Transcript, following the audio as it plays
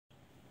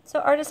So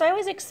artists, I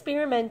was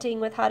experimenting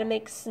with how to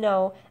make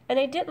snow, and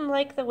I didn't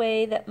like the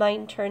way that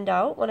mine turned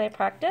out when I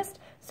practiced,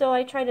 so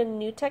I tried a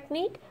new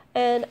technique,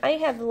 and I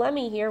have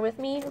Lemmy here with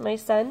me, my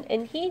son,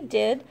 and he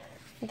did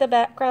the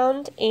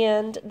background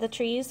and the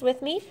trees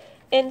with me,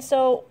 and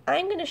so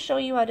I'm going to show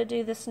you how to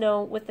do the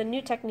snow with the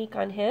new technique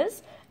on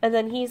his, and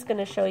then he's going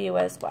to show you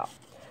as well.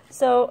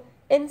 So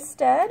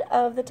instead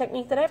of the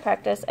technique that I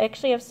practice, I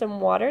actually have some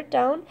watered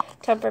down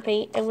tempera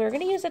paint, and we're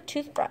going to use a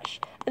toothbrush.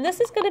 And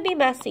this is going to be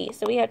messy,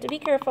 so we have to be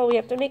careful. We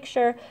have to make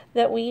sure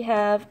that we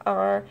have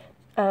our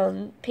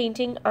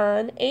painting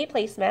on a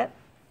placemat.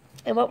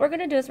 And what we're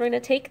going to do is we're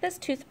going to take this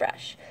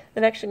toothbrush.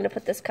 I'm actually going to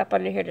put this cup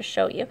under here to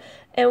show you.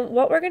 And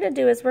what we're going to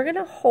do is we're going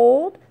to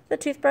hold the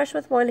toothbrush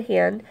with one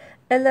hand,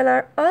 and then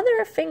our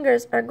other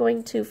fingers are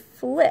going to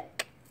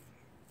flick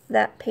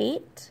that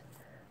paint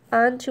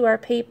onto our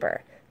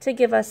paper to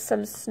give us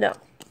some snow.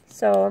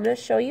 So I'm going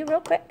to show you real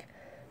quick.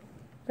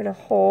 We're going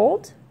to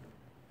hold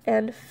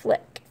and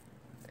flick.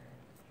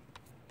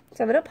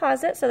 So I'm going to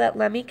pause it so that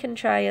Lemmy can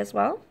try as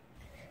well.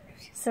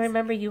 So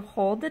remember, you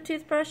hold the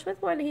toothbrush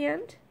with one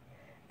hand,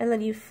 and then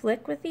you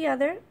flick with the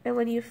other, and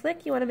when you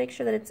flick, you want to make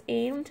sure that it's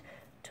aimed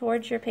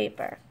towards your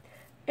paper.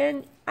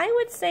 And I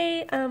would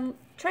say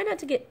try not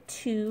to get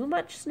too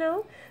much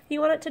snow. You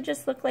want it to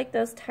just look like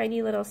those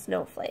tiny little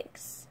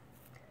snowflakes.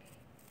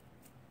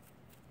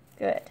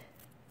 Good.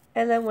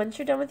 And then once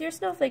you're done with your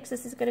snowflakes,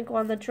 this is going to go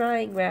on the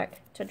drying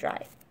rack to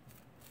dry.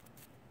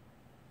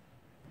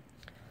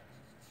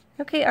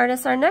 Okay,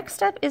 artists, our next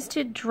step is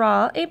to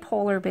draw a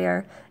polar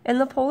bear,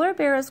 and the polar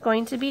bear is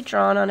going to be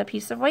drawn on a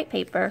piece of white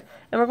paper,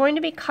 and we're going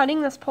to be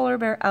cutting this polar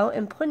bear out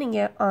and putting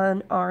it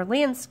on our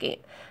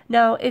landscape.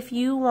 Now, if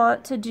you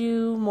want to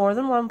do more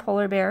than one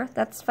polar bear,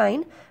 that's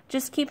fine.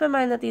 Just keep in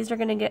mind that these are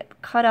going to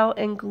get cut out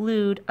and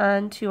glued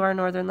onto our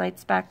Northern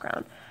Lights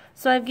background.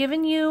 So I've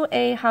given you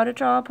a how to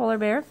draw a polar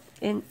bear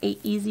in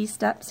 8 easy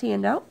steps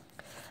handout.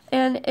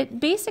 And it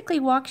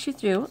basically walks you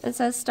through. It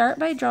says start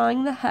by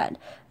drawing the head.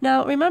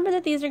 Now remember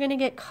that these are going to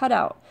get cut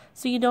out,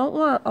 so you don't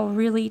want a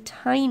really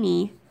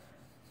tiny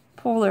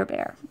polar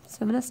bear. So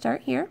I'm going to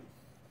start here.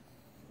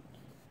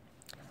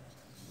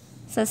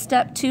 It says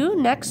step 2,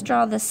 next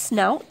draw the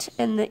snout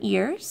and the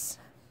ears.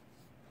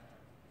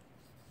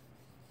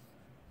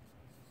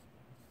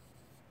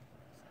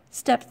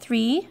 Step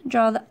 3,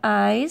 draw the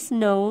eyes,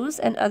 nose,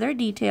 and other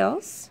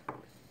details.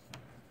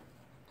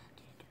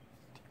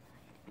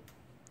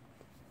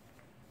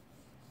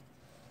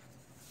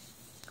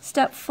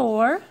 Step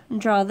 4,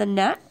 draw the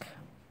neck.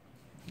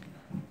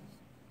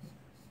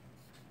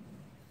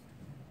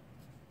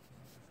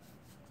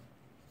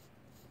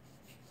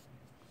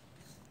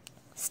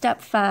 Step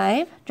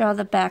 5, draw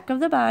the back of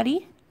the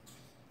body.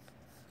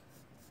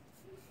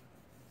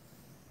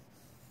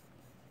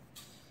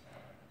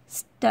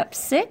 Step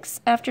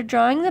 6, after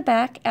drawing the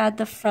back, add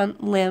the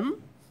front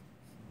limb.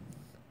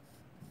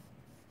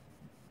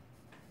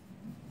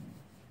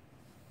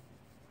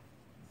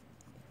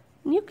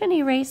 You can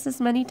erase as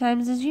many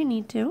times as you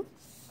need to.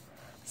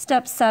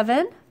 Step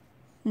 7,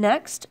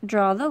 next,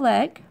 draw the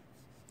leg.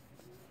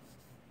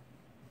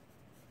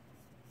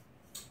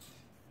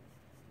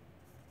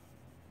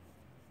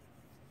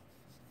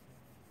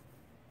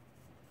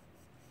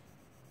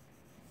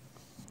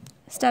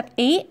 Step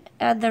 8,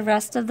 add the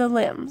rest of the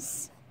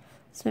limbs.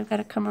 So we've got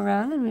to come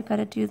around and we've got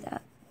to do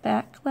that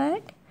back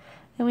leg,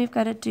 and we've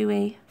got to do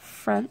a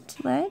front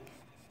leg.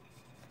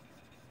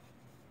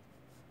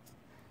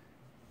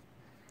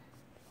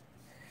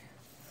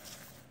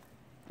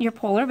 Your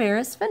polar bear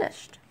is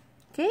finished.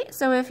 Okay,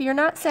 so if you're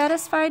not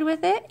satisfied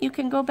with it, you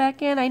can go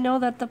back in. I know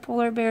that the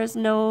polar bear's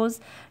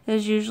nose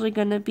is usually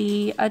going to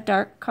be a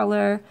dark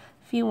color.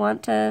 If you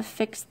want to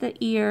fix the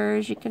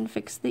ears, you can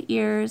fix the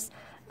ears.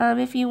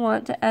 If you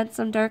want to add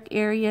some dark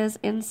areas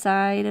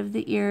inside of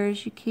the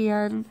ears, you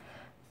can.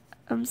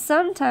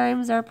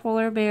 Sometimes our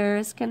polar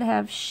bears can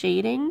have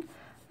shading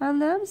on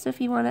them, so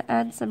if you want to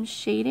add some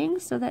shading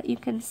so that you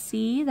can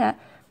see that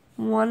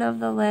one of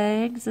the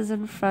legs is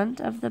in front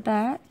of the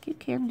back, you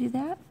can do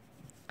that.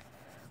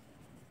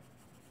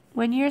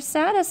 When you're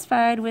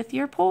satisfied with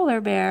your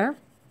polar bear,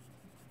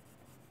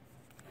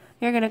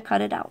 you're going to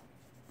cut it out.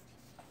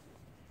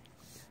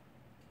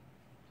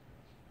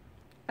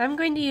 I'm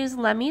going to use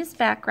Lemmy's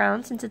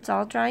background, since it's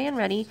all dry and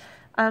ready,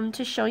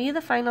 to show you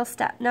the final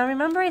step. Now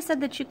remember, I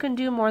said that you can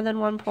do more than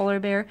one polar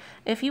bear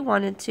if you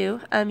wanted to.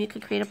 You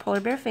could create a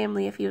polar bear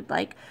family if you'd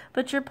like,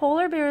 but your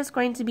polar bear is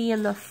going to be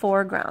in the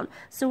foreground.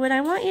 So what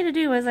I want you to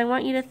do is I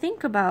want you to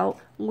think about,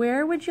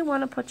 where would you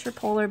want to put your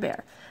polar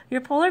bear? Your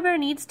polar bear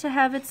needs to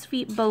have its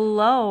feet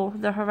below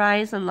the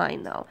horizon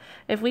line though.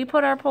 If we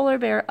put our polar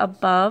bear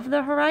above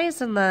the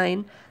horizon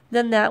line,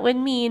 then that would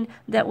mean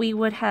that we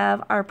would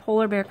have our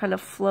polar bear kind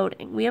of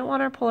floating. We don't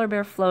want our polar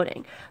bear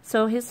floating.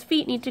 So his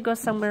feet need to go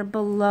somewhere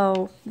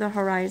below the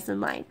horizon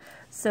line.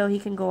 So he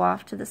can go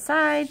off to the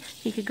side,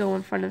 he could go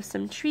in front of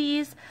some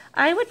trees.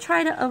 I would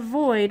try to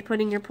avoid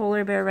putting your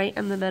polar bear right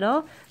in the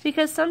middle,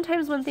 because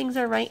sometimes when things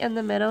are right in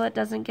the middle, it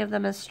doesn't give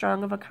them as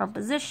strong of a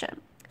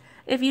composition.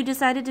 If you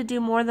decided to do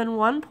more than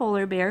one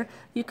polar bear,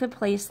 you could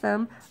place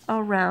them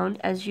around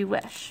as you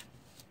wish.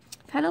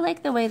 Kind of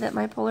like the way that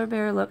my polar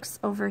bear looks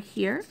over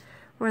here,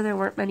 where there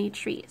weren't many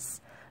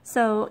trees.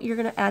 So you're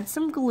going to add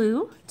some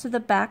glue to the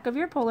back of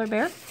your polar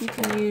bear. You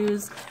can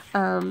use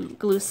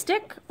glue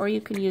stick, or you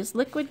can use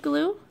liquid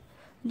glue.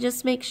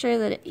 Just make sure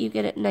that you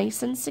get it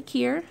nice and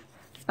secure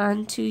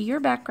onto your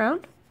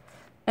background.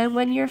 And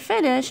when you're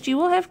finished, you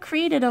will have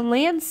created a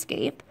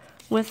landscape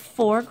with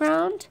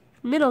foreground,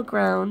 middle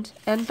ground,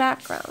 and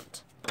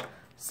background.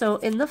 So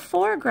in the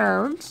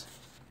foreground,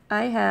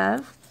 I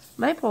have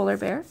my polar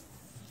bear.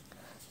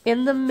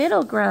 In the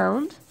middle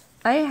ground,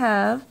 I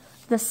have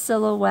the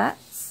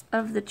silhouettes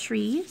of the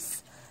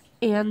trees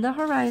and the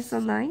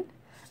horizon line.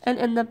 And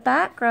in the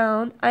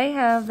background, I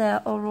have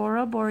the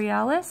Aurora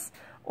Borealis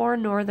or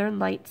Northern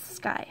Lights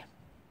sky.